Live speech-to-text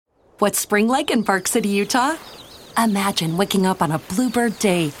What's spring like in Park City, Utah? Imagine waking up on a bluebird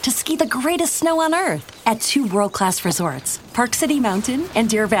day to ski the greatest snow on Earth at 2 world-class resorts, Park City Mountain and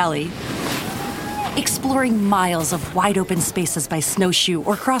Deer Valley. Exploring miles of wide-open spaces by snowshoe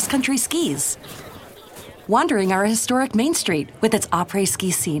or cross-country skis. Wandering our historic Main Street with its après ski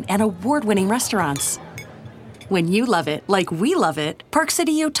scene and award-winning restaurants. When you love it like we love it, Park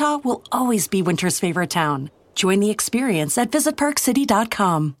City, Utah will always be winter's favorite town. Join the experience at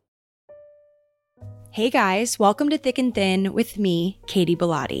visitparkcity.com. Hey guys, welcome to Thick and Thin with me, Katie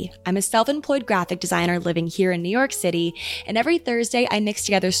Bellotti. I'm a self-employed graphic designer living here in New York City, and every Thursday I mix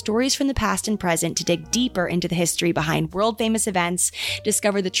together stories from the past and present to dig deeper into the history behind world-famous events,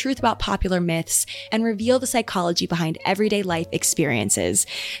 discover the truth about popular myths, and reveal the psychology behind everyday life experiences.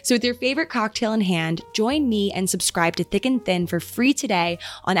 So with your favorite cocktail in hand, join me and subscribe to Thick and Thin for free today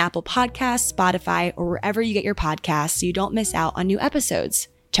on Apple Podcasts, Spotify, or wherever you get your podcasts so you don't miss out on new episodes.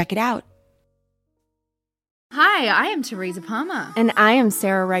 Check it out. Hi, I am Teresa Palmer. And I am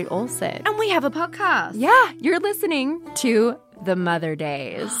Sarah Wright Olsen. And we have a podcast. Yeah, you're listening to The Mother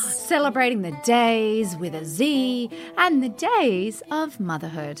Days. Celebrating the days with a Z and the days of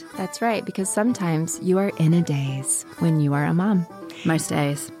motherhood. That's right, because sometimes you are in a daze when you are a mom. Most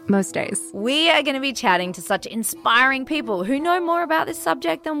days. Most days. We are going to be chatting to such inspiring people who know more about this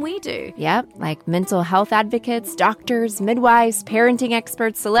subject than we do. Yep, like mental health advocates, doctors, midwives, parenting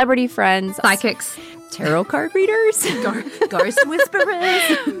experts, celebrity friends. Psychics. Tarot card readers. Ghost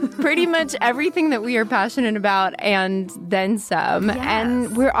whisperers. Pretty much everything that we are passionate about and then some. Yes.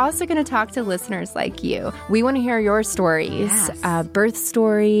 And we're also going to talk to listeners like you. We want to hear your stories, Yes. Birth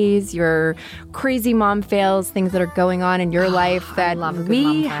stories, your crazy mom fails, things that are going on in your life that love a good we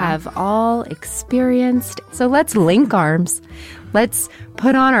mom fail. have all experienced. So let's link arms. Let's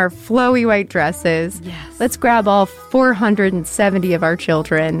put on our flowy white dresses. Yes. Let's grab all 470 of our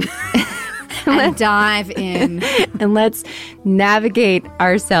children. And dive in. And let's navigate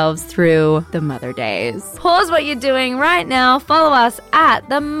ourselves through the Mother Days. Pause what you're doing right now. Follow us at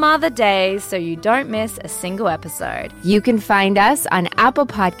The Mother Days so you don't miss a single episode. You can find us on Apple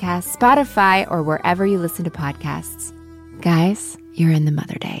Podcasts, Spotify, or wherever you listen to podcasts. Guys, you're in the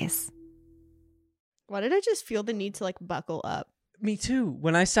Mother Days. Why did I just feel the need to buckle up? Me too.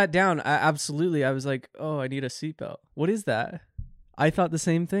 When I sat down, I was like, oh, I need a seatbelt. What is that? I thought the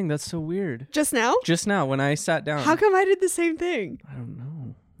same thing. That's so weird. Just now? Just now, when I sat down. How come I did the same thing? I don't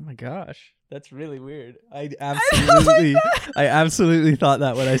know. Oh my gosh. That's really weird. I absolutely thought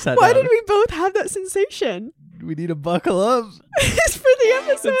that when I sat Why down. did we both have that sensation? We need to buckle up. It's for the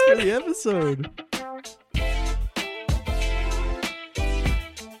episode. It's for the episode.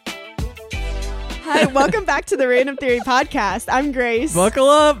 Hi, welcome back to the Random Theory Podcast. I'm Grace. Buckle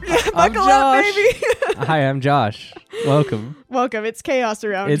up. I'm Buckle up, Josh. baby. Hi, I'm Josh. Welcome. Welcome. It's chaos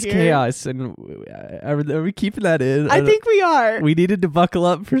around It's here. chaos. And are we keeping that in? I think we are. We needed to buckle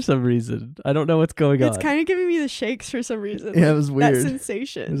up for some reason. I don't know what's going on. It's kind of giving me the shakes for some reason. Yeah, it was weird. That It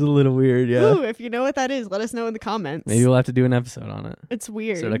sensation. was a little weird, yeah. Ooh, if you know what that is, let us know in the comments. Maybe we'll have to do an episode on it. It's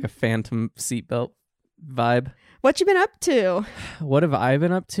weird. So like a phantom seatbelt vibe. What you been up to? What have I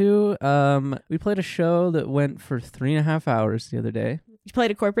been up to? We played a show that went for 3.5 hours the other day. You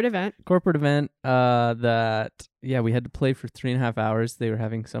played a corporate event. Corporate event we had to play for 3.5 hours. They were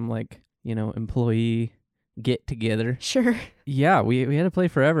having some employee get together. Sure. Yeah, we had to play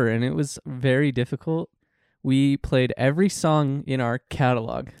forever and it was very difficult. We played every song in our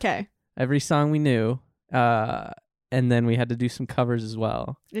catalog. Okay. Every song we knew. And then we had to do some covers as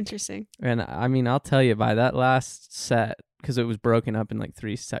well. Interesting. And I mean, I'll tell you, by that last set, because it was broken up in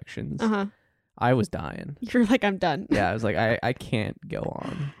 3 sections, I was dying. You're like, I'm done. Yeah, I was like, I can't go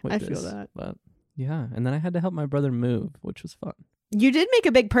on with I this. feel that. But yeah, and then I had to help my brother move, which was fun. You did make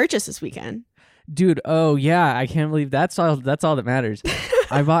a big purchase this weekend. Dude, oh yeah, I can't believe that's all that matters.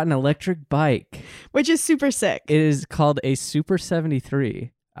 I bought an electric bike. Which is super sick. It is called a Super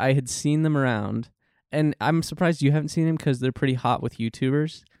 73. I had seen them around. And I'm surprised you haven't seen them because they're pretty hot with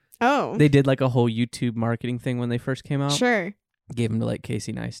YouTubers. Oh. They did a whole YouTube marketing thing when they first came out. Sure. Gave them to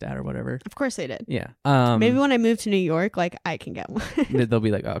Casey Neistat or whatever. Of course they did. Yeah. Maybe when I move to New York, I can get one. They'll be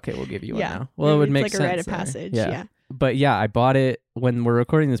like, oh, okay, we'll give you one Yeah. now. Well, it would Maybe make it's sense. like a rite of there. passage. Yeah. Yeah. But yeah, I bought it when we're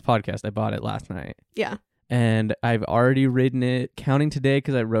recording this podcast. I bought it last night. Yeah. And I've already ridden it, counting today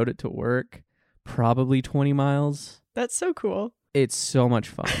because I rode it to work, probably 20 miles. That's so cool. It's so much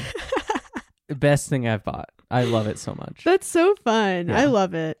fun. The best thing I've bought. I love it so much. That's so fun. Yeah. I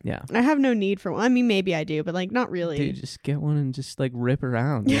love it. Yeah. I have no need for one. I mean, maybe I do, but not really. Dude, just get one and just rip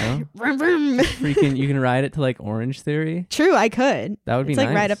around, you know? Vroom, vroom. Freaking, you can ride it to Orange Theory. True, I could. That would be it's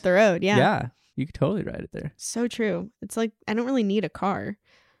nice. right up the road. Yeah. Yeah. You could totally ride it there. So true. It's I don't really need a car.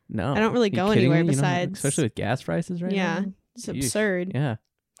 No. I don't really You go kidding anywhere me? You don't- besides. especially with gas prices right Yeah. now. It's Yeesh. absurd. Yeah.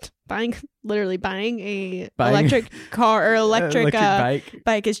 Literally buying a Buying- electric car or electric bike.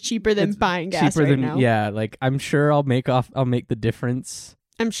 bike is cheaper than It's buying gas cheaper right than now. yeah. Like I'm sure I'll make the difference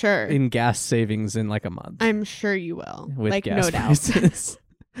I'm sure. in gas savings in like a month I'm sure you will. with like gas no doubt. prices.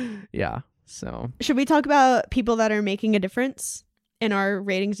 Yeah. So Should we talk about people that are making a difference in our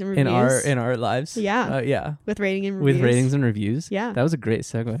ratings and reviews? in our lives. Yeah. Yeah. With rating and reviews. With ratings and reviews. Yeah. That was a great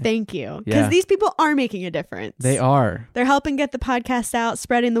segue. Thank you. Because Yeah. these people are making a difference. They are. They're helping get the podcast out,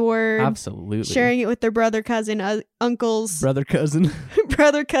 spreading the word, Absolutely. sharing it with their brother, cousin, uncles, Brother, cousin,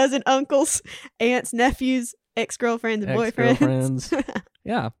 brother, cousin, uncles, aunts, nephews, ex-girlfriends, and boyfriends. ex-girlfriends.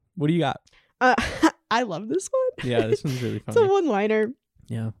 Yeah. What do you got? I love this one. Yeah, this one's really It's a funny. one-liner.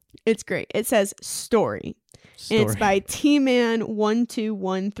 Yeah. It's great. It says story. And it's by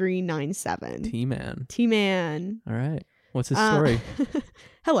T-Man121397. T-Man. T-Man. All right. What's his story?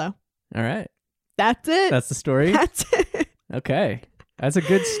 Hello. All right. That's it. That's the story? That's it. Okay. That's a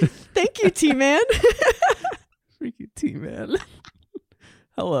good story. Thank you, T-Man. Freaking T-Man.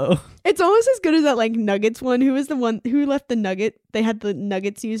 Hello. It's almost as good as that like Nuggets one. Who was the one who left the Nugget? They had the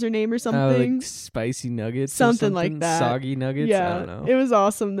Nuggets username or something. Like spicy nuggets. Or Something like that. Soggy nuggets. Yeah, I don't know. it was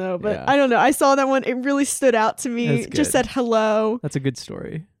awesome though. But Yeah. I don't know. I saw that one. It really stood out to me. That's It just good. said hello. That's a good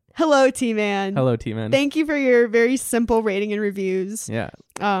story. Hello, T-Man. Hello, T-Man. Thank you for your very simple rating and reviews. Yeah.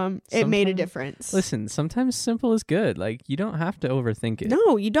 It made a Sometimes- difference. Listen, sometimes simple is good. Like, you don't have to overthink it.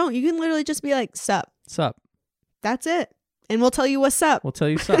 No, you don't. You can literally just be like, sup. Sup. That's it. And we'll tell you what's up. We'll tell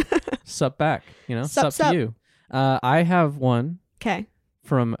you sup. Sup back. You know? Sup, Sup sup. to you. I have one Okay.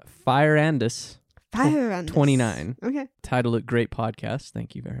 from Fire Andis, Fire on this. 29. Okay. Titled it Great Podcast.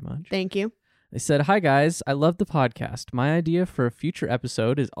 Thank you very much. Thank you. They said, "Hi guys, I love the podcast. My idea for a future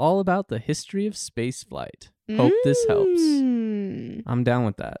episode is all about the history of space flight. Hope this helps." Mm. I'm down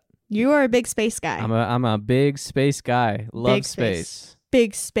with that. You are a big space guy. I'm a big space guy. Love Big space. space.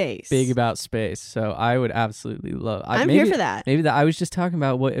 Big space. Big about space. So I would absolutely love. I'm here for that. Maybe I was just talking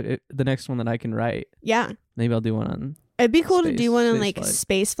about the next one that I can write. Yeah. Maybe I'll do one on. It'd be cool to do one on space like flight.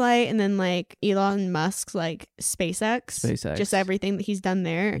 space flight and then like Elon Musk's like SpaceX. SpaceX. Just everything that he's done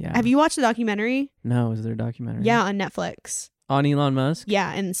there. Yeah. Have you watched the documentary? No, is there a documentary? Yeah, on Netflix. On Elon Musk.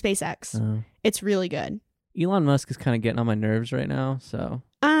 Yeah, and SpaceX. Oh. It's really good. Elon Musk is kind of getting on my nerves right now. So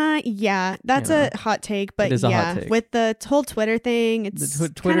Yeah, that's You know, a hot take, but it is a hot yeah, take. with the whole Twitter thing, it's kind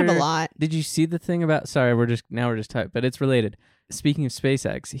of a Twitter- lot. Did you see the thing about? Sorry, we're just typed, but it's related. Speaking of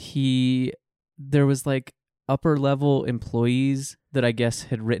SpaceX, there was like upper level employees that I guess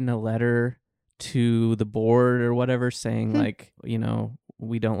had written a letter to the board or whatever saying like, you know,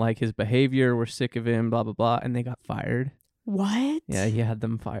 we don't like his behavior, we're sick of him, blah blah blah, and they got fired. What? Yeah, he had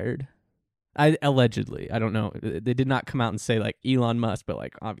them fired. Allegedly, I don't know. They did not come out and say like Elon Musk, but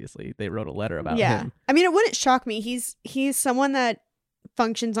like obviously they wrote a letter about him. I mean, it wouldn't shock me. He's someone that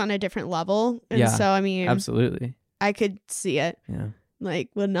functions on a different level, and Yeah, so I mean, Absolutely. I could see it. Yeah. Like,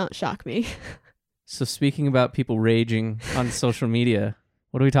 would not shock me. So speaking about people raging on social media,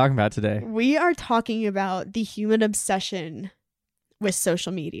 what are we talking about today? We are talking about the human obsession with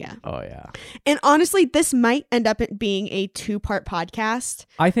social media. Oh yeah. And honestly, this might end up being a 2-part podcast.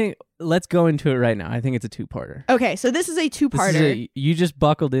 I think let's go into it right now. I think it's a 2-parter. Okay, so this is a 2-parter. You just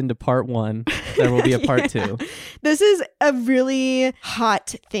buckled into part 1. There will be a part 2. This is a really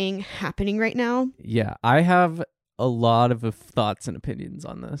hot thing happening right now. Yeah, I have a lot of thoughts and opinions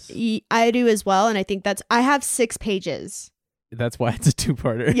on this. I do as well, and I think I have 6 pages. That's why it's a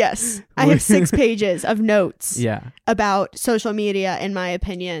 2-parter. Yes, I have 6 pages of notes Yeah. about social media and my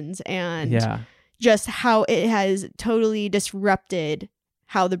opinions and Yeah. just how it has totally disrupted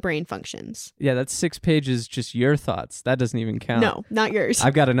how the brain functions. Yeah, that's 6 pages just your thoughts. That doesn't even count. No, not yours.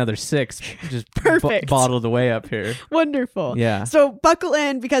 I've got another 6 just Perfect. bottled away up here. Wonderful. Yeah. So buckle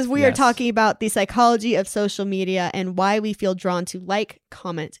in because we are Yes. talking about the psychology of social media and why we feel drawn to like,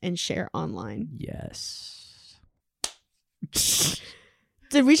 comment, and share online. Yes.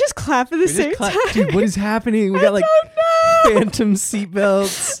 Did we just clap at the We same just time? Dude, what is happening? We got like phantom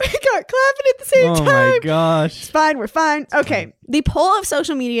seatbelts. We got clapping at the same Oh time. my It's gosh. fine. We're fine. Okay. The pull of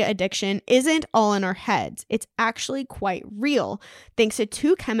social media addiction isn't all in our heads. It's actually quite real, thanks to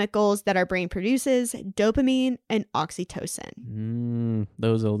 2 chemicals that our brain produces, dopamine and oxytocin.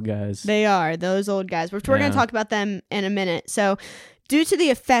 Those old guys. They are those old guys, which we're going Yeah. to talk about them in a minute. So, due to the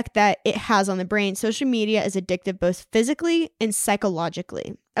effect that it has on the brain, social media is addictive both physically and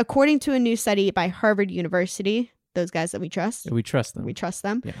psychologically. According to a new study by Harvard University, those guys that we trust, We trust them. we trust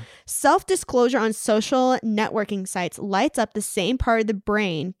them. Yeah. Self-disclosure on social networking sites lights up the same part of the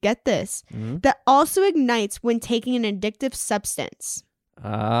brain, get this, Mhm. that also ignites when taking an addictive substance.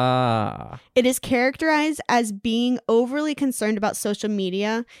 It is characterized as being overly concerned about social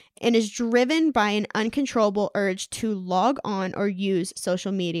media and is driven by an uncontrollable urge to log on or use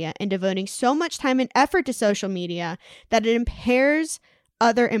social media and devoting so much time and effort to social media that it impairs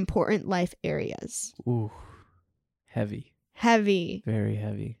other important life areas. Ooh, heavy. Heavy. Very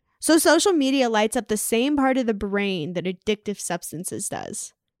heavy. So social media lights up the same part of the brain that addictive substances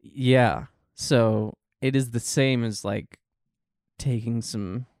does. Yeah. So it is the same as like taking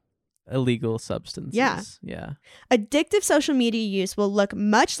some illegal substances. Yeah. Addictive social media use will look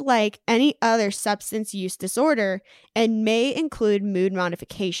much like any other substance use disorder and may include mood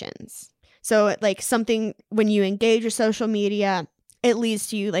modifications. So like something when you engage with social media, it leads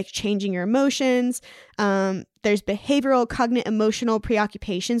to you like changing your emotions. There's behavioral, cognitive, emotional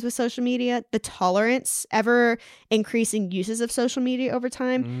preoccupations with social media, the tolerance, ever increasing uses of social media over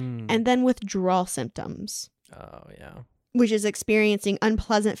time, and then withdrawal symptoms. Oh, yeah. Which is experiencing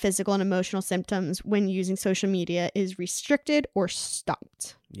unpleasant physical and emotional symptoms when using social media is restricted or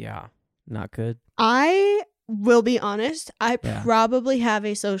stopped. Yeah. Not good. I will be honest, I Yeah. probably have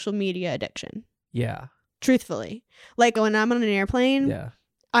a social media addiction. Yeah. Truthfully. Like when I'm on an airplane, Yeah.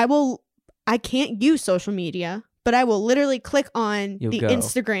 I can't use social media, but I will literally click on You'll the go.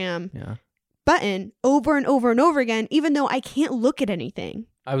 Instagram Yeah. button over and over and over again, even though I can't look at anything.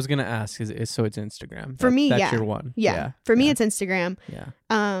 I was going to ask, so it's Instagram. For me, that's yeah. your one. Yeah. For me, it's Instagram. Yeah.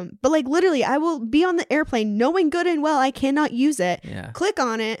 But like literally, I will be on the airplane knowing good and well I cannot use it. Yeah. Click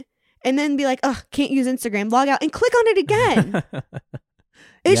on it and then be like, oh, can't use Instagram. Log out and click on it again.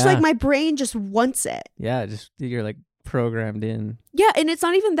 It's Yeah. like my brain just wants it. Yeah. Just you're like programmed in. Yeah. And it's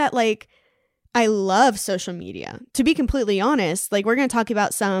not even that like I love social media. To be completely honest, like we're going to talk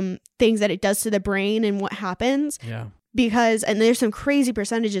about some things that it does to the brain and what happens. Yeah. Because, and there's some crazy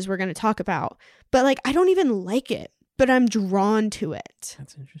percentages we're going to talk about, but like I don't even like it, but I'm drawn to it.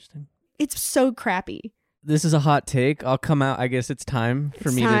 That's interesting. It's so crappy. This is a hot take. I'll come out. I guess it's time for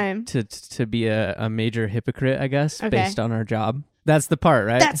It's me time. to be a major hypocrite, I guess, Okay. based on our job. That's the part,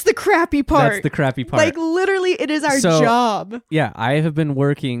 right? That's the crappy part. That's the crappy part. Like literally it is our So- job. Yeah, I have been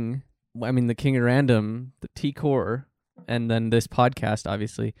working, I mean, the King of Random, the T-Core, and then this podcast,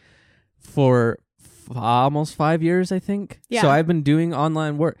 obviously, for almost 5 years, I think. Yeah. So I've been doing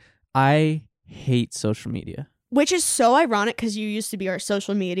online work. I hate social media. Which is so ironic because you used to be our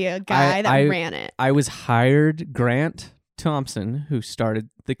social media guy that I ran it. I was hired, Grant Thompson, who started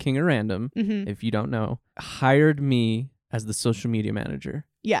the King of Random, Mm-hmm. if you don't know, hired me as the social media manager.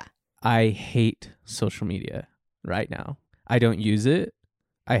 Yeah. I hate social media right now. I don't use it.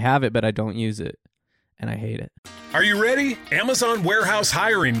 I have it, but I don't use it. And I hate it. Are you ready? Amazon Warehouse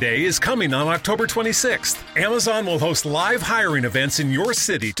Hiring Day is coming on October 26th. Amazon will host live hiring events in your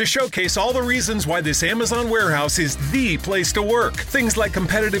city to showcase all the reasons why this Amazon warehouse is the place to work. Things like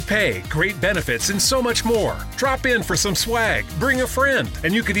competitive pay, great benefits, and so much more. Drop in for some swag, bring a friend,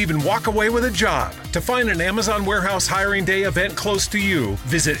 and you could even walk away with a job. To find an Amazon Warehouse Hiring Day event close to you,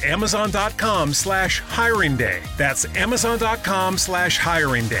 visit amazon.com/hiring day. That's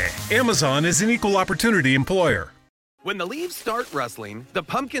amazon.com/hiring day. Amazon is an equal opportunity employer. When the leaves start rustling, the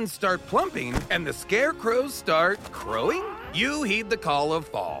pumpkins start plumping, and the scarecrows start crowing, you heed the call of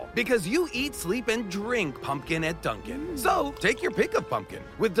fall. Because you eat, sleep, and drink pumpkin at Dunkin'. So take your pick of pumpkin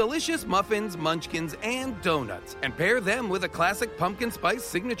with delicious muffins, munchkins, and donuts. And pair them with a classic pumpkin spice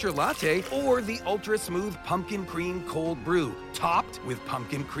signature latte or the ultra smooth pumpkin cream cold brew, topped with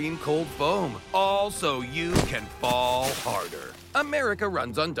pumpkin cream cold foam. All so you can fall harder. America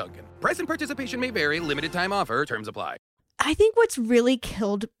runs on Dunkin'. Price and participation may vary. Limited time offer. Terms apply. I think what's really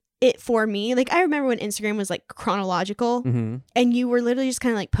killed it for me, like I remember when Instagram was like chronological Mm-hmm. and you were literally just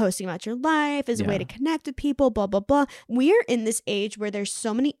kind of like posting about your life as a way Yeah. to connect with people, blah, blah, blah. We're in this age where there's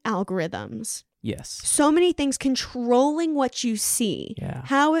so many algorithms, Yes. so many things controlling what you see, Yeah.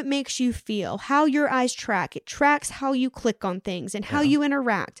 how it makes you feel, how your eyes track. It tracks how you click on things and how Yeah. you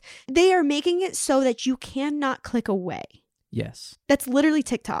interact. They are making it so that you cannot click away. Yes. That's literally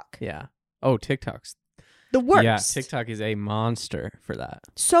TikTok. Yeah. Oh, TikTok's. The worst. Yeah, TikTok is a monster for that.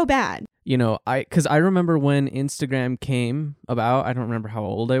 So bad. You know, because I remember when Instagram came about, I don't remember how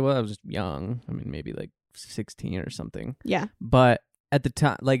old I was. I was young. I mean, maybe like 16 or something. Yeah. But at the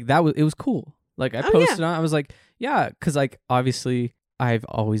time, like it was cool. Like I posted on, I was like, yeah, because like obviously I've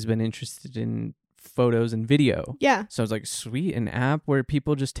always been interested in photos and video. Yeah. So I was like, sweet, an app where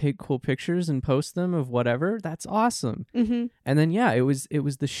people just take cool pictures and post them of whatever. That's awesome. Mm-hmm. And then yeah, it was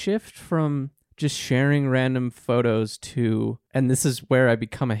the shift from just sharing random photos to, and this is where I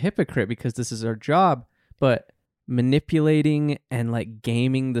become a hypocrite because this is our job, but manipulating and like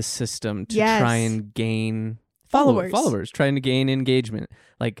gaming the system to Yes. try and gain followers. Trying to gain engagement,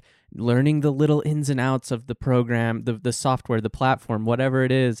 like learning the little ins and outs of the program, the software, the platform, whatever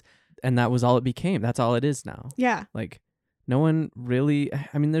it is. And that was all it became. That's all it is now. Yeah. Like no one really,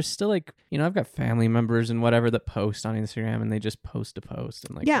 I mean, there's still like, I've got family members and whatever that post on Instagram and they just post a post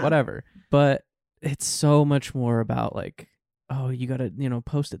and like whatever. But it's so much more about like, oh, you got to,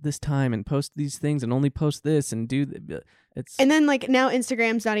 post at this time and post these things and only post this and do it's. And then like now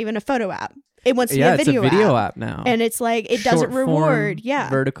Instagram's not even a photo app. It wants to be it's a video app now. And it's like, it doesn't reward. Yeah.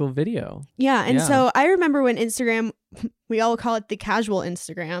 Vertical video. Yeah. And so I remember when Instagram, we all call it the casual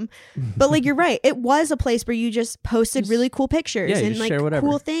Instagram, but like, you're right. It was a place where you just posted really cool pictures and like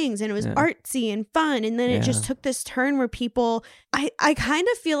cool things. And it was artsy and fun. And then it just took this turn where people, I kind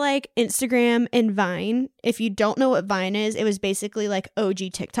of feel like Instagram and Vine, if you don't know what Vine is, it was basically like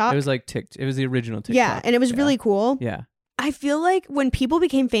OG TikTok. It was like it was the original TikTok. Yeah. And it was really cool. Yeah. I feel like when people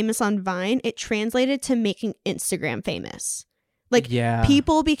became famous on Vine, it translated to making Instagram famous. Like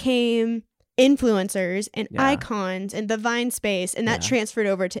people became influencers and icons in the Vine space, and that transferred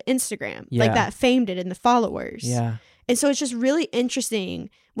over to Instagram. Like that famed it in the followers. Yeah. And so it's just really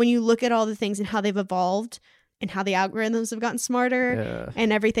interesting when you look at all the things and how they've evolved and how the algorithms have gotten smarter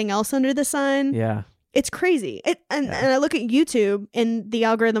and everything else under the sun. Yeah. It's crazy. And I look at YouTube and the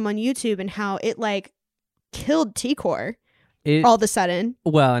algorithm on YouTube and how it like killed T-Core. All of a sudden.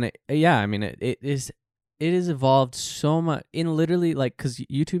 Well, and it has evolved so much in literally like, because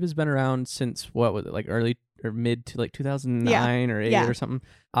YouTube has been around since what was it, like early or mid to like 2009 or 8 or something.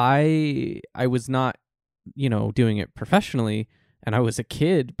 I was not, doing it professionally, and I was a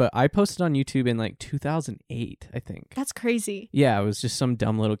kid, but I posted on YouTube in like 2008, I think. That's crazy. Yeah, I was just some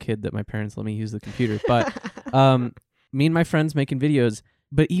dumb little kid that my parents let me use the computer. But me and my friends making videos.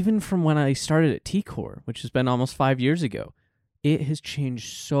 But even from when I started at T-Core, which has been almost 5 years ago, it has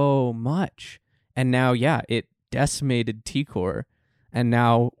changed so much. And now, it decimated T-Core. And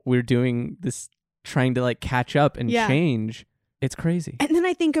now we're doing this, trying to like catch up and change. It's crazy. And then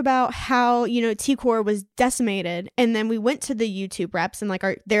I think about how, T-Core was decimated. And then we went to the YouTube reps and like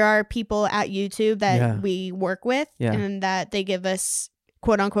there are people at YouTube that we work with and that they give us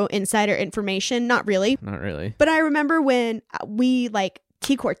quote unquote insider information. Not really. But I remember when we like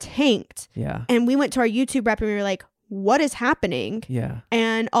T-Core tanked. Yeah. And we went to our YouTube rep and we were like, what is happening? Yeah.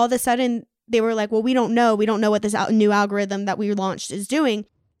 And all of a sudden they were like, well, we don't know what this new algorithm that we launched is doing.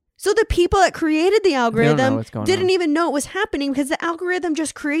 So the people that created the algorithm didn't even know it was happening because the algorithm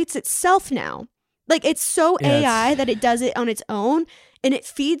just creates itself now. Like it's so AI that it does it on its own and it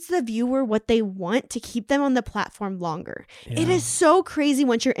feeds the viewer what they want to keep them on the platform longer. It is so crazy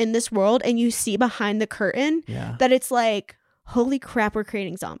once you're in this world and you see behind the curtain that it's like, holy crap, we're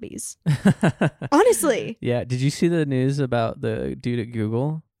creating zombies. Honestly. Yeah. Did you see the news about the dude at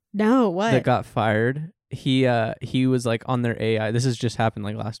Google? No, what? That got fired. He was like on their AI. This has just happened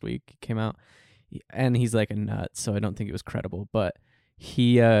like last week. It came out. And he's like a nut, so I don't think it was credible. But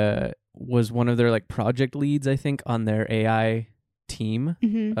he was one of their like project leads, I think, on their AI team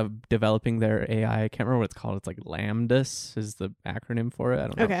of developing their AI. I can't remember what it's called. It's like Lambdas is the acronym for it. I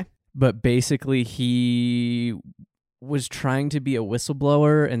don't know. Okay. But basically he was trying to be a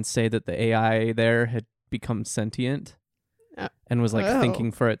whistleblower and say that the AI there had become sentient and was like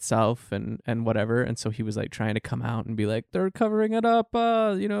thinking for itself and whatever. And so he was like trying to come out and be like, they're covering it up.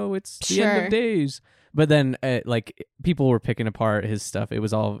 It's the end of days. But then like people were picking apart his stuff. It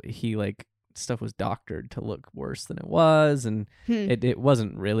was all stuff was doctored to look worse than it was. And it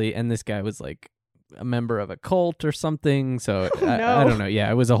wasn't really. And this guy was like a member of a cult or something. So I don't know.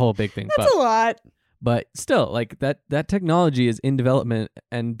 Yeah, it was a whole big thing. That's a lot. But still, like that technology is in development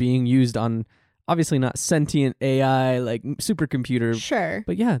and being used on obviously not sentient AI like supercomputer. Sure.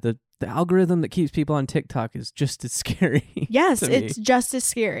 But yeah, the algorithm that keeps people on TikTok is just as scary. Yes, it's just as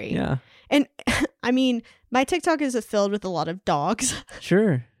scary. Yeah. And I mean, my TikTok is filled with a lot of dogs.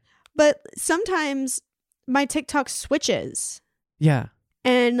 Sure. But sometimes my TikTok switches. Yeah.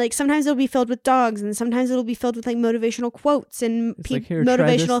 And like sometimes it'll be filled with dogs and sometimes it'll be filled with like motivational quotes and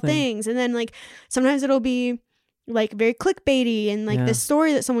motivational things. And then like sometimes it'll be like very clickbaity and like this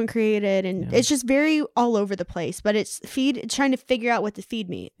story that someone created. And it's just very all over the place. But it's trying to figure out what to feed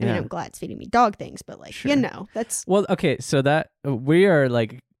me. I mean, I'm glad it's feeding me dog things, but like, that's. Well, okay. So that we are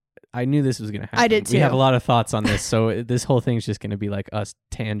like, I knew this was going to happen. I did too. We have a lot of thoughts on this. So this whole thing's just going to be like us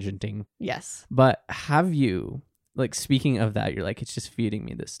tangenting. Yes. But have you... Like, speaking of that, you're like, it's just feeding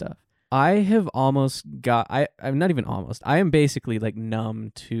me this stuff. I have almost I'm not even almost. I am basically like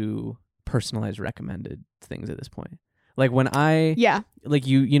numb to personalized recommended things at this point. Like when like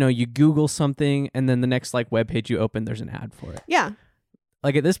you Google something and then the next like webpage you open, there's an ad for it. Yeah.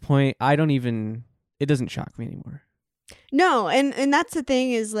 Like at this point, I don't even, it doesn't shock me anymore. No, and that's the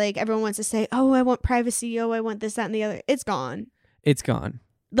thing is like everyone wants to say, oh, I want privacy. Oh, I want this, that, and the other. It's gone. It's gone.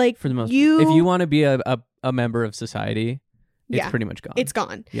 Like for the most part. If you want to be a member of society, it's pretty much gone. It's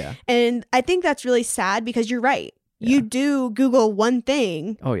gone. Yeah. And I think that's really sad because you're right. Yeah. You do Google one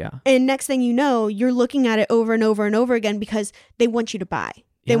thing. Oh, yeah. And next thing you know, you're looking at it over and over and over again because they want you to buy.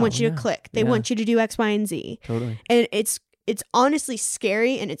 They want you to click. They want you to do X, Y, and Z. Totally. And it's honestly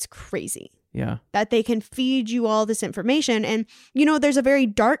scary and it's crazy. Yeah. That they can feed you all this information. And, you know, there's a very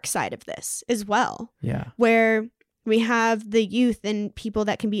dark side of this as well. Yeah. Where we have the youth and people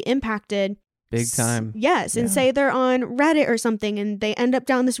that can be impacted. Big time. Yes. And say they're on Reddit or something and they end up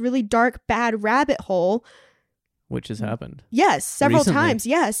down this really dark, bad rabbit hole. Which has happened. Yes. Several times.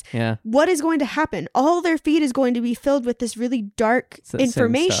 Yes. Yeah. What is going to happen? All their feed is going to be filled with this really dark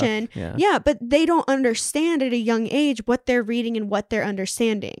information. Yeah. But they don't understand at a young age what they're reading and what they're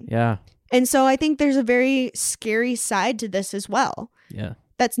understanding. Yeah. And so I think there's a very scary side to this as well. Yeah.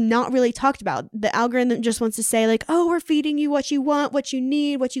 That's not really talked about. The algorithm just wants to say like, oh, we're feeding you what you want, what you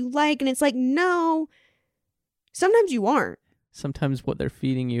need, what you like. And it's like, no, sometimes you aren't. Sometimes what they're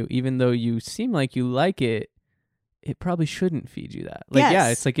feeding you, even though you seem like you like it, it probably shouldn't feed you that. Like, yeah,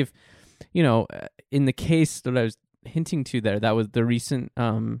 it's like if, you know, in the case that I was hinting to there, that was the recent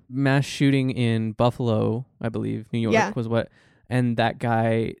mass shooting in Buffalo, I believe, New York was what, and that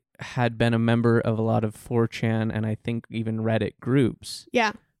guy had been a member of a lot of 4chan and I think even Reddit groups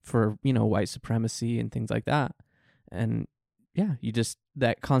for, you know, white supremacy and things like that. And yeah, you just,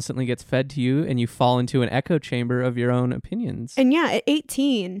 that constantly gets fed to you and you fall into an echo chamber of your own opinions. And yeah, at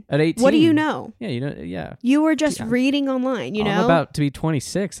 18. What do you know? Yeah, you know, yeah. You were just reading online, you know? I'm about to be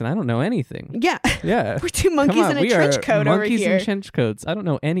 26 and I don't know anything. Yeah. Yeah. We're two monkeys in a trench coat over here. Monkeys in trench coats. I don't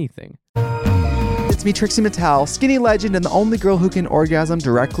know anything. It's me, Trixie Mattel, skinny legend and the only girl who can orgasm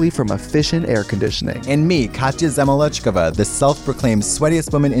directly from efficient air conditioning. And me, Katya Zamolodchikova, the self-proclaimed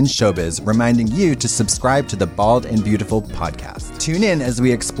sweatiest woman in showbiz, reminding you to subscribe to the Bald and Beautiful podcast. Tune in as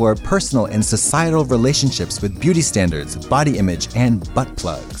we explore personal and societal relationships with beauty standards, body image, and butt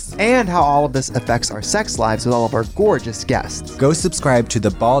plugs. And how all of this affects our sex lives with all of our gorgeous guests. Go subscribe to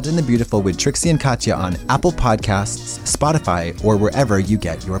The Bald and the Beautiful with Trixie and Katya on Apple Podcasts, Spotify, or wherever you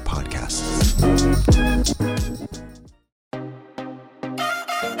get your podcasts.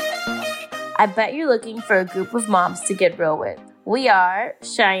 I bet you're looking for a group of moms to get real with. We are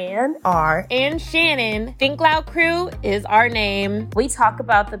Cheyenne, R, and Shannon. Think Loud Crew is our name. We talk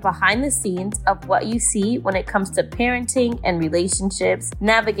about the behind the scenes of what you see when it comes to parenting and relationships,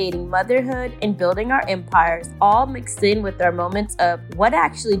 navigating motherhood, and building our empires, all mixed in with our moments of what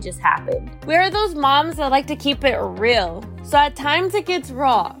actually just happened. We're those moms that like to keep it real, so at times it gets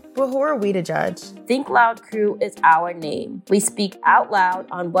raw. But who are we to judge? Think Loud Crew is our name. We speak out loud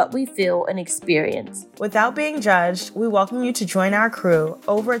on what we feel and experience. Without being judged, we welcome you to join our crew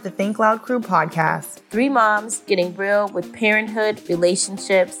over at the Think Loud Crew podcast. 3 moms getting real with parenthood,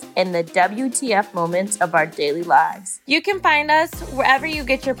 relationships, and the WTF moments of our daily lives. You can find us wherever you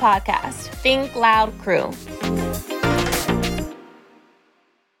get your podcast. Think Loud Crew.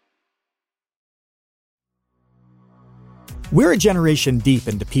 We're a generation deep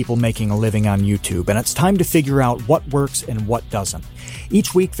into people making a living on YouTube, and it's time to figure out what works and what doesn't.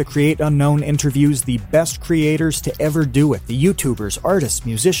 Each week, The Create Unknown interviews the best creators to ever do it, the YouTubers, artists,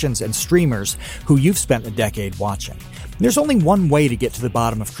 musicians, and streamers who you've spent a decade watching. There's only one way to get to the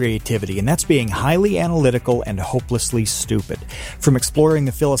bottom of creativity, and that's being highly analytical and hopelessly stupid. From exploring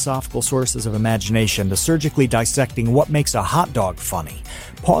the philosophical sources of imagination to surgically dissecting what makes a hot dog funny.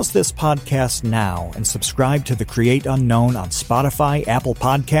 Pause this podcast now and subscribe to The Create Unknown on Spotify, Apple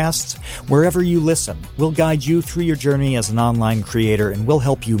Podcasts, wherever you listen. We'll guide you through your journey as an online creator, and we'll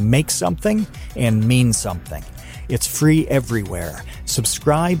help you make something and mean something. It's free everywhere.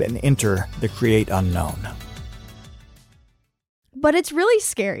 Subscribe and enter The Create Unknown. But it's really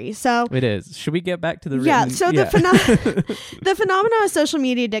scary. So it is. Should we get back to the the phenomena of social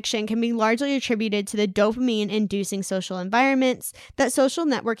media addiction can be largely attributed to the dopamine-inducing social environments that social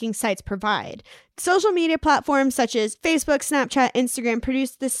networking sites provide. Social media platforms such as Facebook, Snapchat, Instagram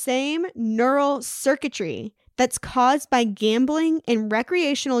produce the same neural circuitry that's caused by gambling and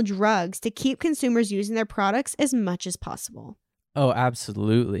recreational drugs to keep consumers using their products as much as possible. Oh,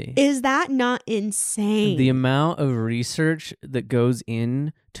 absolutely. Is that not insane? The amount of research that goes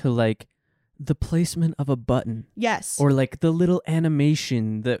into like the placement of a button. Yes. Or like the little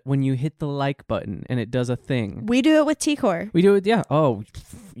animation that when you hit the like button and it does a thing. We do it with T-Core. We do it, yeah. Oh,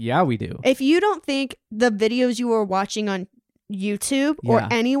 yeah, we do. If you don't think the videos you are watching on YouTube or Yeah.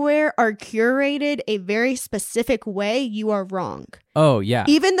 anywhere are curated a very specific way, you are wrong. Oh, yeah.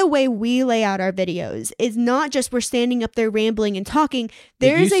 Even the way we lay out our videos is not just we're standing up there rambling and talking.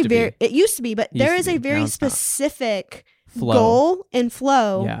 There is a very, it used to be, but there is a very specific Flow. goal and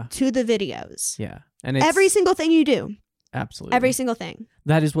flow Yeah. to the videos. Yeah. And it's, Every single thing you do. Absolutely. Every single thing.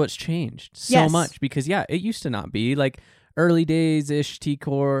 That is what's changed so Yes. much because, yeah, it used to not be like early days-ish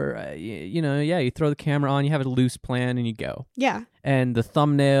T-Core, you know, yeah, you throw the camera on, you have a loose plan and you go. Yeah. And the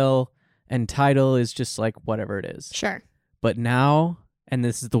thumbnail and title is just like whatever it is. Sure. But now, and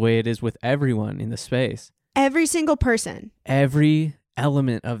this is the way it is with everyone in the space, Every single person. every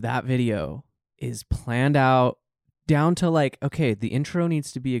element of that video is planned out down to like, okay, the intro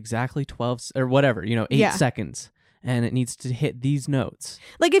needs to be exactly 12 or whatever, 8 seconds. And it needs to hit these notes.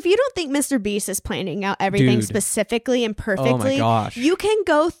 Like, if you don't think Mr. Beast is planning out everything Dude. specifically and perfectly, Oh my gosh. you can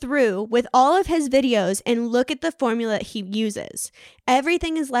go through with all of his videos and look at the formula that he uses.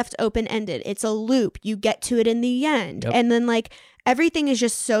 Everything is left open-ended. It's a loop. You get to it in the end. Yep. And then, like, everything is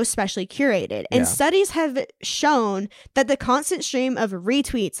just so specially curated. And Yeah. studies have shown that the constant stream of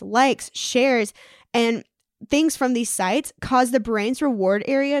retweets, likes, shares, and things from these sites cause the brain's reward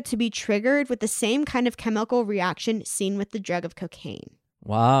area to be triggered with the same kind of chemical reaction seen with the drug of cocaine.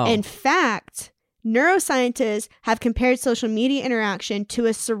 Wow. In fact, neuroscientists have compared social media interaction to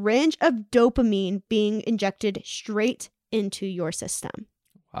a syringe of dopamine being injected straight into your system.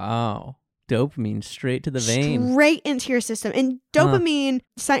 Wow. Dopamine straight to the vein. Straight into your system. And dopamine,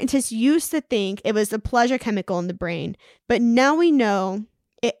 scientists used to think it was a pleasure chemical in the brain, but now we know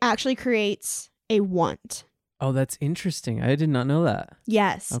it actually creates a want. Oh, that's interesting. I did not know that.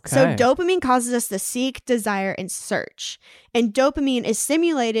 Yes. Okay. So dopamine causes us to seek, desire, and search. And dopamine is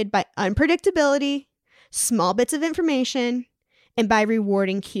stimulated by unpredictability, small bits of information, and by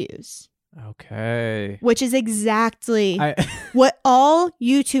rewarding cues. Okay. Which is exactly what all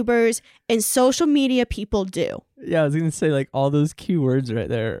YouTubers and social media people do. Yeah, I was going to say, like, all those keywords right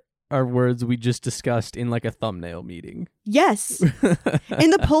there are words we just discussed in, like, a thumbnail meeting. Yes.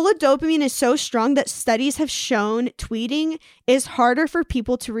 And the pull of dopamine is so strong that studies have shown tweeting is harder for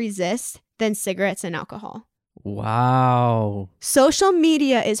people to resist than cigarettes and alcohol. Wow. Social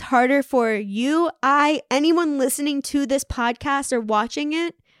media is harder for you, anyone listening to this podcast or watching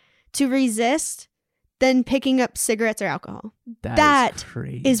it to resist than picking up cigarettes or alcohol. That is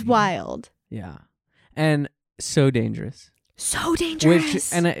crazy. is wild. Yeah. And so dangerous. So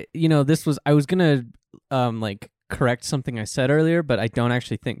dangerous. I was going to correct something I said earlier, but I don't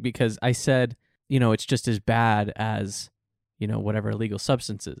actually think, because I said, it's just as bad as, whatever illegal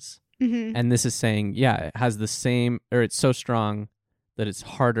substances. Mm-hmm. And this is saying, yeah, it has the same, or it's so strong that it's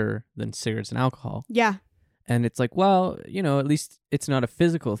harder than cigarettes and alcohol. Yeah. And it's like, well, at least it's not a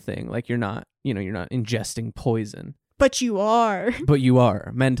physical thing. Like you're not ingesting poison. But you are. But you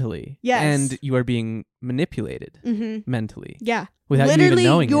are mentally. Yes. And you are being manipulated mentally. Yeah. Without literally you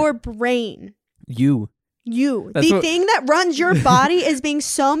even knowing your it. brain. You. That's the thing that runs your body is being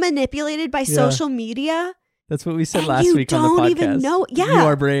so manipulated by social media. That's what we said And last you week on the podcast. don't even know. Yeah. You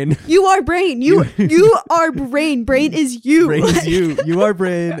are brain. You are brain. You are brain. Brain is you. Brain is you. You are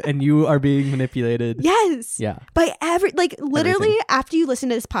brain and you are being manipulated. Yes. Yeah. By literally Everything. after you listen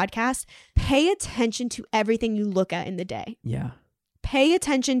to this podcast, pay attention to everything you look at in the day. Yeah. Pay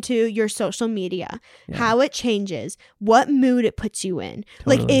attention to your social media, Yeah. how it changes, what mood it puts you in.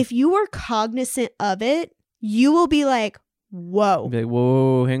 Like Totally. if you are cognizant of it, you will be like, whoa, Be like,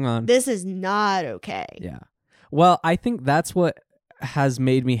 whoa, hang on. this is not okay. Yeah. Well, I think that's what has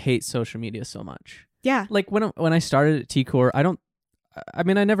made me hate social media so much. Yeah. Like when I started at T-Core, I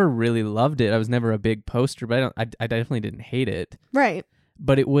never really loved it. I was never a big poster, but I definitely didn't hate it. Right.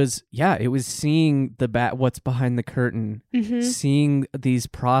 But it was seeing what's behind the curtain, seeing these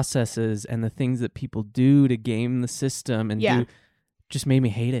processes and the things that people do to game the system and just made me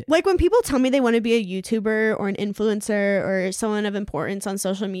hate it. Like when people tell me they want to be a YouTuber or an influencer or someone of importance on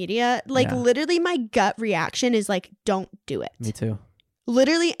social media, literally my gut reaction is like, don't do it. Me too.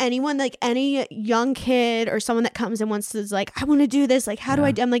 Literally anyone, like any young kid or someone that comes and wants to like, I want to do this. Like, how do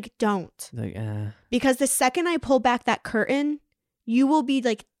I do? I'm like, don't. Like, Because the second I pull back that curtain, you will be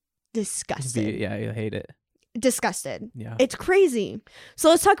like disgusted. you'll hate it. Disgusted. Yeah. It's crazy. So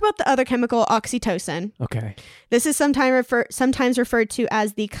let's talk about the other chemical, oxytocin. Okay. This is sometimes referred to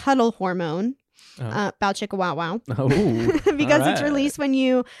as the cuddle hormone. Bow chicka wow wow. Oh, because it's alright. released when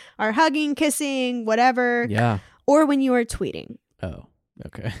you are hugging, kissing, whatever. Yeah. Or when you are tweeting. Oh,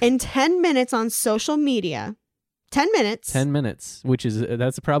 okay. In 10 minutes on social media, 10 minutes. 10 minutes, which is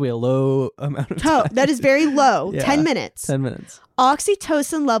that's probably a low amount of time. That is very low. Yeah, 10 minutes. 10 minutes.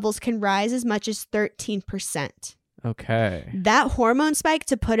 Oxytocin levels can rise as much as 13%. Okay. That hormone spike,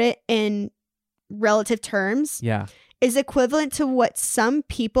 to put it in relative terms, Yeah. is equivalent to what some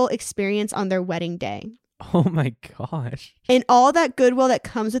people experience on their wedding day. Oh my gosh. And all that goodwill that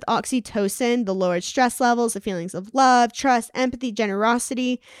comes with oxytocin, the lowered stress levels, the feelings of love, trust, empathy,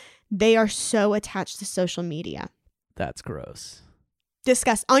 generosity, they are so attached to social media. That's gross.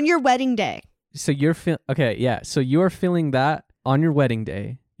 Discuss on your wedding day. So you're okay, yeah. So you're feeling that on your wedding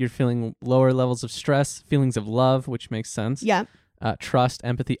day. You're feeling lower levels of stress, feelings of love, which makes sense. Yep. Trust,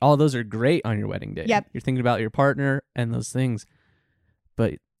 empathy, all those are great on your wedding day. Yep. You're thinking about your partner and those things.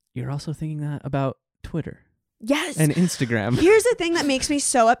 But you're also thinking that about Twitter. Yes. And Instagram. Here's the thing that makes me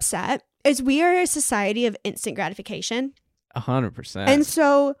so upset is we are a society of instant gratification. 100%. And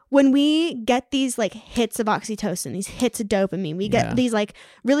so when we get these like hits of oxytocin, these hits of dopamine, we get these like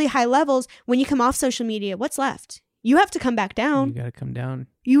really high levels. When you come off social media, what's left? You have to come back down. You got to come down.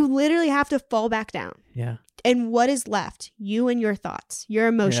 You literally have to fall back down. Yeah. And what is left? You and your thoughts, your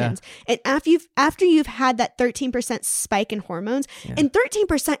emotions. Yeah. And after you've had that 13% spike in hormones, and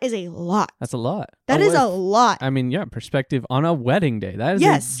 13% is a lot. That's a lot. That is a lot. I mean, yeah, perspective on a wedding day. That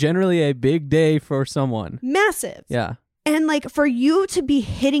is generally a big day for someone. Massive. Yeah. And like for you to be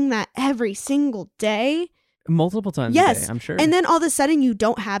hitting that every single day. Multiple times a day, I'm sure. And then all of a sudden you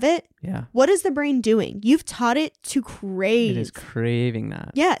don't have it. Yeah. What is the brain doing? You've taught it to crave. It is craving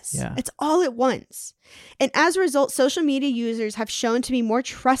that. Yes. Yeah. It's all at once. And as a result, social media users have shown to be more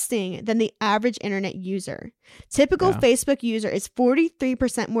trusting than the average internet user. Typical Facebook user is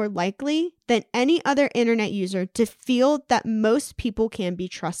 43% more likely than any other internet user to feel that most people can be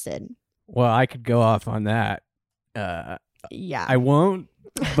trusted. Well, I could go off on that. Yeah. I won't,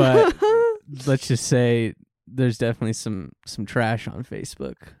 but let's just say there's definitely some trash on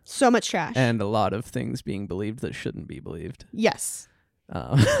Facebook. So much trash. And a lot of things being believed that shouldn't be believed. Yes.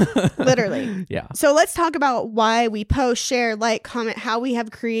 Literally. Yeah. So let's talk about why we post, share, like, comment, how we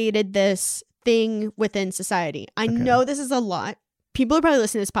have created this thing within society. I know this is a lot. People are probably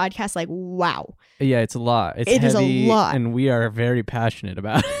listening to this podcast like, wow. Yeah, it's a lot. It is a lot. And we are very passionate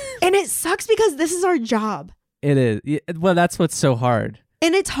about it. And it sucks because this is our job. It is. Well, that's what's so hard.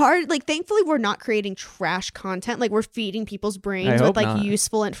 And it's hard. Like, thankfully, we're not creating trash content. Like, we're feeding people's brains with, like, not.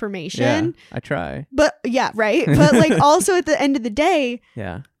 useful information. Yeah, I try. But, yeah, right? But, like, also at the end of the day, we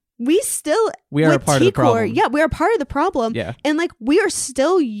are a part of the problem. Yeah, we are part of the problem. Yeah. And, like, we are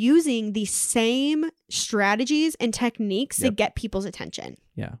still using the same strategies and techniques to get people's attention.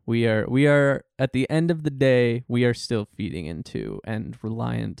 Yeah, we are, at the end of the day, we are still feeding into and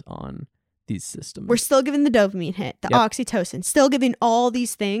reliant on these systems. We're still giving the dopamine hit, the oxytocin, still giving all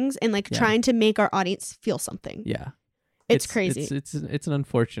these things and like trying to make our audience feel something. Yeah. It's crazy. It's an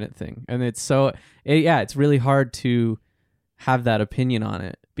unfortunate thing. And it's so, it's really hard to have that opinion on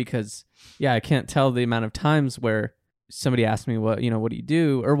it because, I can't tell the amount of times where somebody asks me what do you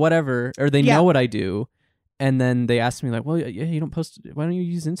do or whatever, or they know what I do. And then they ask me like, well, you don't post, why don't you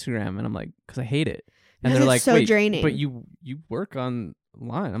use Instagram? And I'm like, because I hate it. And they're like, so wait, draining. But you work online.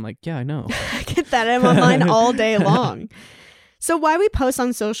 I'm like, yeah, I know. I get that. I'm online all day long. So why we post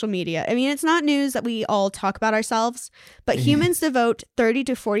on social media? I mean, it's not news that we all talk about ourselves, but humans devote 30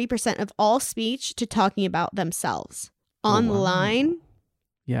 to 40% of all speech to talking about themselves. Online, wow.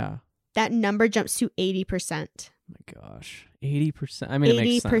 Yeah. That number jumps to 80%. Oh my gosh. 80%. I mean,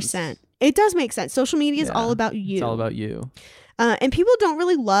 80%. It makes sense. It does make sense. Social media is all about you. It's all about you. And people don't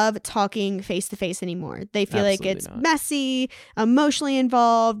really love talking face to face anymore. They feel like it's messy, emotionally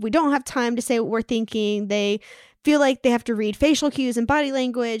involved. We don't have time to say what we're thinking. They feel like they have to read facial cues and body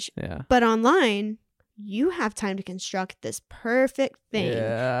language. Yeah. But online, you have time to construct this perfect thing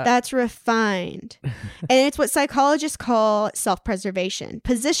that's refined. And it's what psychologists call self-preservation,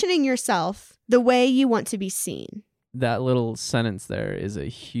 positioning yourself the way you want to be seen. That little sentence there is a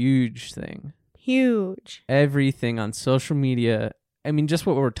huge thing. Huge. Everything on social media. I mean, just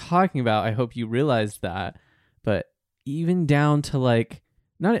what we're talking about, I hope you realize that. But even down to like,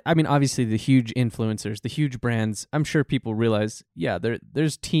 obviously the huge influencers, the huge brands, I'm sure people realize,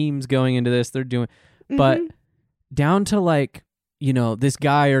 there's teams going into this, they're doing, but down to like, this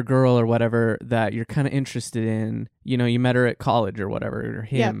guy or girl or whatever that you're kind of interested in, you met her at college or whatever, or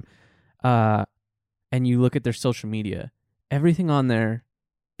him, and you look at their social media, everything on there,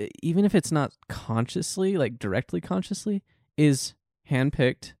 even if it's not consciously, like directly consciously, is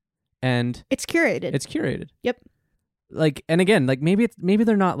handpicked and it's curated. It's curated. Yep. Like, and again, like maybe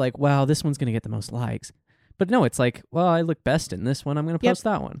they're not like, wow, this one's gonna get the most likes, but no, it's like, well, I look best in this one, I'm gonna post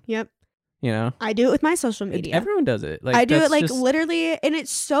that one. Yep. You know, I do it with my social media. Everyone does it. Like I do it like just... literally, and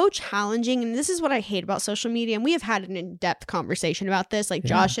it's so challenging. And this is what I hate about social media. And we have had an in-depth conversation about this, like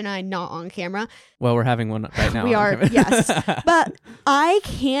Josh and I, not on camera. Well, we're having one right now. We are, yes. But I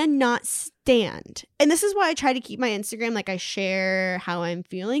cannot stand, and this is why I try to keep my Instagram, like I share how I'm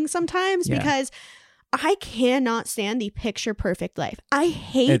feeling sometimes, because I cannot stand the picture perfect life. I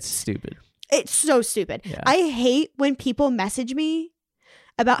hate. It's stupid. It's so stupid. Yeah. I hate when people message me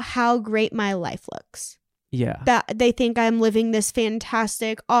about how great my life looks. Yeah. That they think I'm living this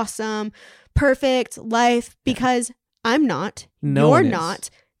fantastic, awesome, perfect life because I'm not. You're not.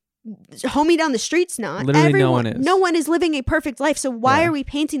 Homie down the street's not. Literally no one is. No one is living a perfect life. So why are we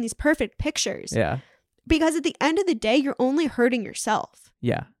painting these perfect pictures? Yeah. Because at the end of the day, you're only hurting yourself.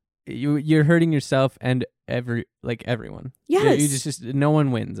 Yeah. You're hurting yourself and everyone. Yes. You just no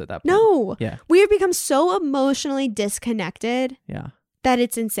one wins at that point. No. Yeah. We have become so emotionally disconnected. Yeah. That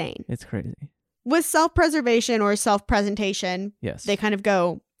it's insane. It's crazy. With self-preservation or self-presentation, yes, they kind of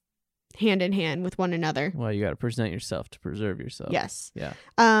go hand in hand with one another. Well, you got to present yourself to preserve yourself. Yes. Yeah.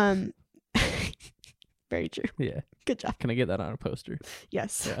 Very true. Yeah. Good job. Can I get that on a poster?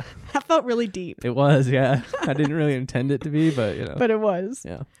 Yes. Yeah. That felt really deep. It was, yeah. I didn't really intend it to be, but you know. But it was.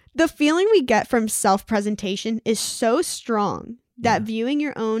 Yeah. The feeling we get from self-presentation is so strong that viewing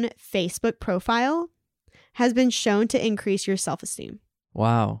your own Facebook profile has been shown to increase your self-esteem.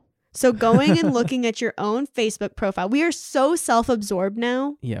 Wow. So going and looking at your own Facebook profile, we are so self-absorbed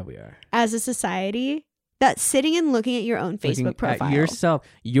now. Yeah, we are. As a society, that sitting and looking at your own Facebook profile. At yourself,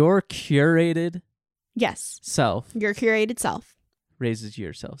 your curated self. Your curated self. Raises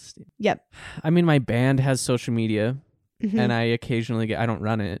your self-esteem. Yep. I mean, my band has social media. Mm-hmm. And I occasionally get, I don't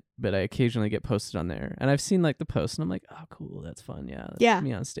run it, but I occasionally get posted on there. And I've seen like the post and I'm like, oh, cool. That's fun. Yeah. That's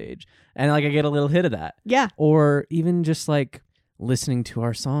me on stage. And like I get a little hit of that. Yeah. Or even just like listening to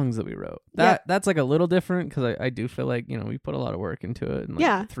our songs that we wrote. That's like a little different because I do feel like, you know, we put a lot of work into it and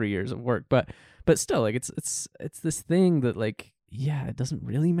like 3 years of work. But still, like it's this thing that like, yeah, it doesn't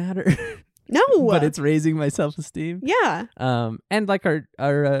really matter. No. But it's raising my self-esteem. Yeah. And like our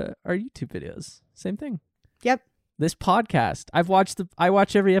YouTube videos. Same thing. Yep. This podcast, I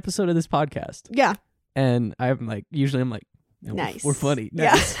watch every episode of this podcast. Yeah. And I'm like, usually I'm like, nice. We're funny.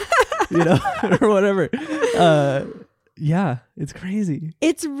 Nice. Yeah. You know, or whatever. Yeah, it's crazy.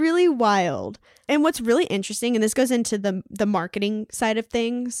 It's really wild. And what's really interesting, and this goes into the marketing side of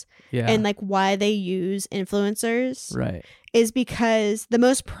things, and like why they use influencers, right, is because the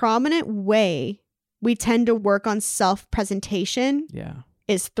most prominent way we tend to work on self-presentation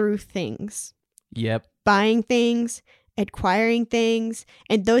is through things. Yep. Buying things, acquiring things,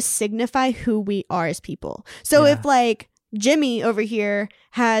 and those signify who we are as people. So if like Jimmy over here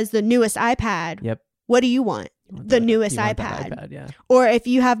has the newest iPad, what do you want? The newest iPad. Or if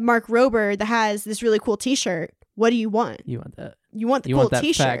you have Mark Rober that has this really cool t-shirt, what do you want? You want that. You want the cool that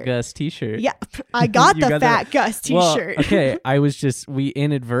t-shirt. Fat Gus t-shirt. Yeah, I got the Fat Gus t-shirt. Well, okay, we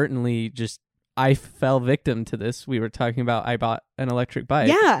inadvertently I fell victim to this. We were talking about I bought an electric bike.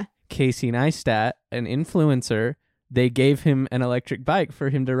 Yeah. Casey Neistat, an influencer, they gave him an electric bike for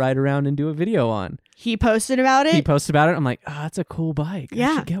him to ride around and do a video on. He posted about it? I'm like, that's a cool bike.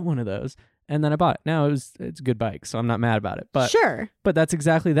 I should get one of those. And then I bought it. Now it's a good bike, so I'm not mad about it. But But that's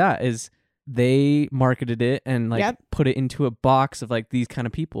exactly that, is they marketed it and like put it into a box of like these kind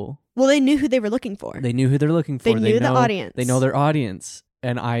of people. Well, they knew who they were looking for. They knew who they're looking for. They knew the audience. They know their audience.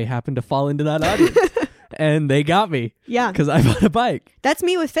 And I happened to fall into that audience. And they got me. Yeah. Because I bought a bike. That's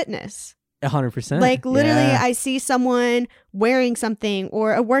me with fitness. 100%. Like literally I see someone wearing something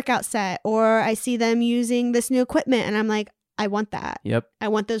or a workout set, or I see them using this new equipment and I'm like, I want that. Yep. I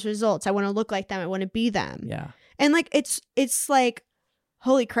want those results. I want to look like them. I want to be them. Yeah. And like it's like,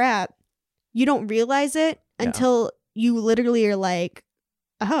 holy crap. You don't realize it until you literally are like,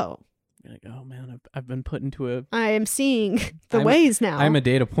 oh. You're like, oh man, I've been put into a... I am seeing the ways now. I'm a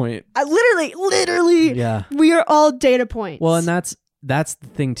data point. Literally. Yeah. We are all data points. Well, and that's the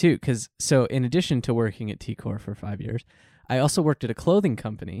thing too, because so in addition to working at T-Core for 5 years, I also worked at a clothing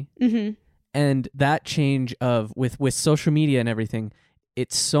company. Mm-hmm. And that change of with social media and everything,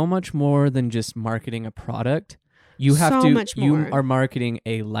 it's so much more than just marketing a product. You have you are marketing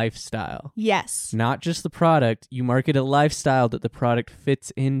a lifestyle. Yes. Not just the product. You market a lifestyle that the product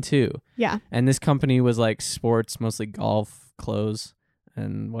fits into. Yeah. And this company was like sports, mostly golf clothes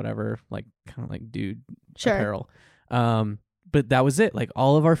and whatever, like kind of like dude apparel. But that was it. Like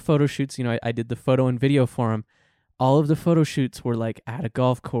all of our photo shoots, you know, I did the photo and video for them. All of the photo shoots were like at a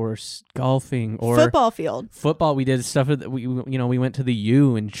golf course, golfing, or football field. Football. We did stuff that we went to the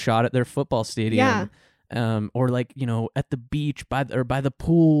U and shot at their football stadium. Yeah. or like, you know, at the beach by the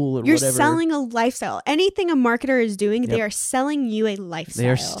pool or You're whatever. selling a lifestyle. Anything a marketer is doing, they are selling you a lifestyle. They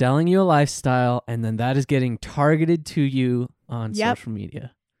are selling you a lifestyle, and then that is getting targeted to you on social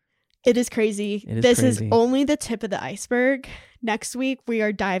media. It is crazy. This is only the tip of the iceberg. Next week, we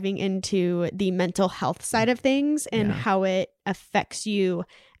are diving into the mental health side of things and how it affects you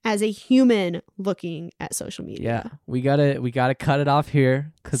as a human looking at social media. Yeah, we gotta cut it off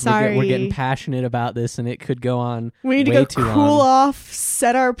here because we're getting passionate about this, and it could go on. We need to go cool off,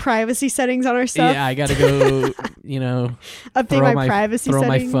 set our privacy settings on our stuff. Yeah, I gotta go. You know, update my privacy settings.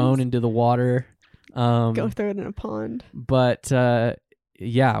 Throw settings. my phone into the water. Go throw it in a pond. But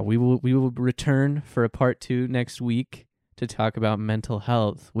yeah, we will return for a part 2 next week to talk about mental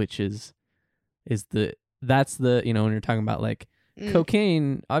health, which is that's the, you know, when you're talking about like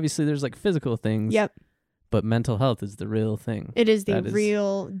cocaine, obviously there's like physical things. Yep. But mental health is the real thing. It is the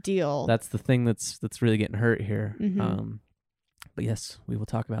real deal. That's the thing that's really getting hurt here. Mm-hmm. But yes, we will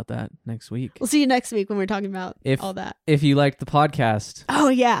talk about that next week. We'll see you next week when we're talking about all that. If you liked the podcast, oh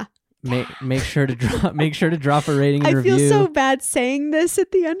yeah, make sure to drop a rating and review. I feel so bad saying this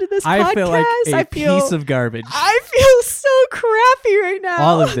at the end of this podcast. I feel like a piece of garbage. I feel so crappy right now.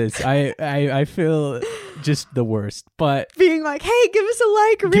 All of this, I feel just the worst. But being like, hey, give us a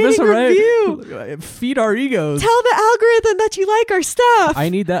like, rating, review. Feed our egos. Tell the algorithm that you like our stuff. I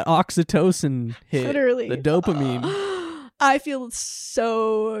need that oxytocin hit. Literally. The dopamine. I feel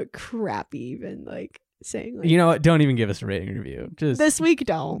so crappy even like saying like, you know what? Don't even give us a rating review. Just this week,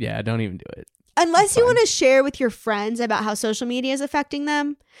 don't. Yeah, don't even do it. Unless you want to share with your friends about how social media is affecting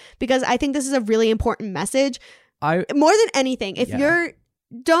them, because I think this is a really important message. More than anything, if you're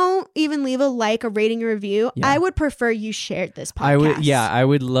don't even leave a like, a rating, a review. I would prefer you shared this podcast. I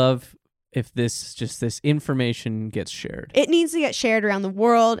would love if this information gets shared. It needs to get shared around the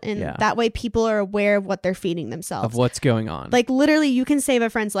world, and that way people are aware of what they're feeding themselves. Of what's going on. Like literally, you can save a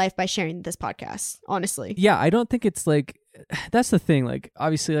friend's life by sharing this podcast, honestly. Yeah, I don't think it's like, that's the thing. Like,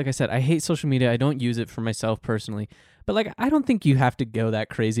 obviously, like I said, I hate social media. I don't use it for myself personally. But like, I don't think you have to go that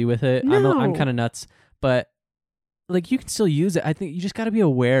crazy with it. No. I'm kind of nuts. But like, you can still use it. I think you just got to be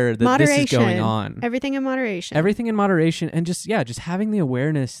aware that this is going on. Everything in moderation. Everything in moderation. And just having the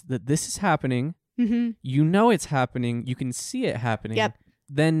awareness that this is happening. Mm-hmm. You know it's happening. You can see it happening. Yep.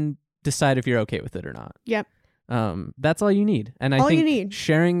 Then decide if you're okay with it or not. Yep. That's all you need. And I you think need.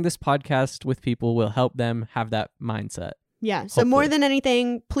 Sharing this podcast with people will help them have that mindset. Yeah. So more than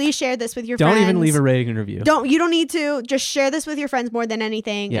anything, please share this with your friends. friends. Don't even leave a rating and review. You don't need to. Just share this with your friends more than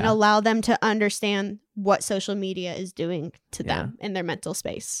anything and allow them to understand what social media is doing to them in their mental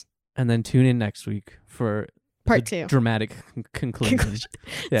space. And then tune in next week for part 2. Dramatic conclusion.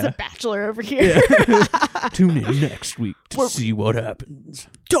 It's a bachelor over here. Tune in next week to see what happens.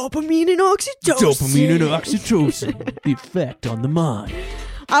 Dopamine and oxytocin. The effect on the mind.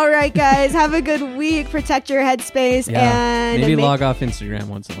 All right, guys, have a good week. Protect your headspace and maybe log off Instagram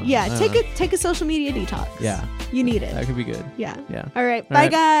once in a while. Yeah, take a social media detox. Yeah, you need it. That could be good. Yeah. All right, bye,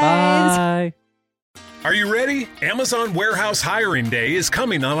 guys. Bye. Are you ready? Amazon Warehouse Hiring Day is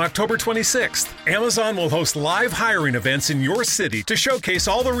coming on October 26th. Amazon will host live hiring events in your city to showcase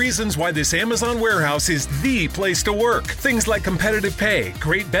all the reasons why this Amazon warehouse is the place to work. Things like competitive pay,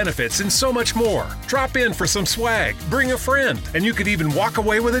 great benefits, and so much more. Drop in for some swag, bring a friend, and you could even walk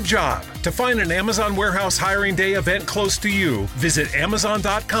away with a job. To find an Amazon Warehouse Hiring Day event close to you, visit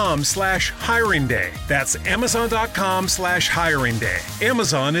amazon.com/hiring day. That's amazon.com/hiring day.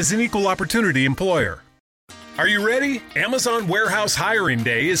 Amazon is an equal opportunity employer. Are you ready? Amazon Warehouse Hiring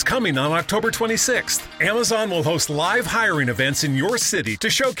Day is coming on October 26th. Amazon will host live hiring events in your city to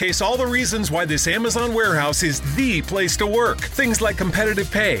showcase all the reasons why this Amazon warehouse is the place to work. Things like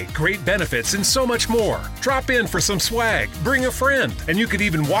competitive pay, great benefits, and so much more. Drop in for some swag, bring a friend, and you could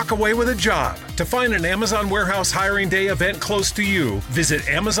even walk away with a job. To find an Amazon Warehouse Hiring Day event close to you, visit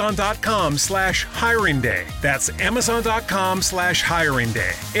amazon.com/hiring day. That's amazon.com/hiring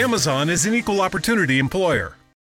day. Amazon is an equal opportunity employer.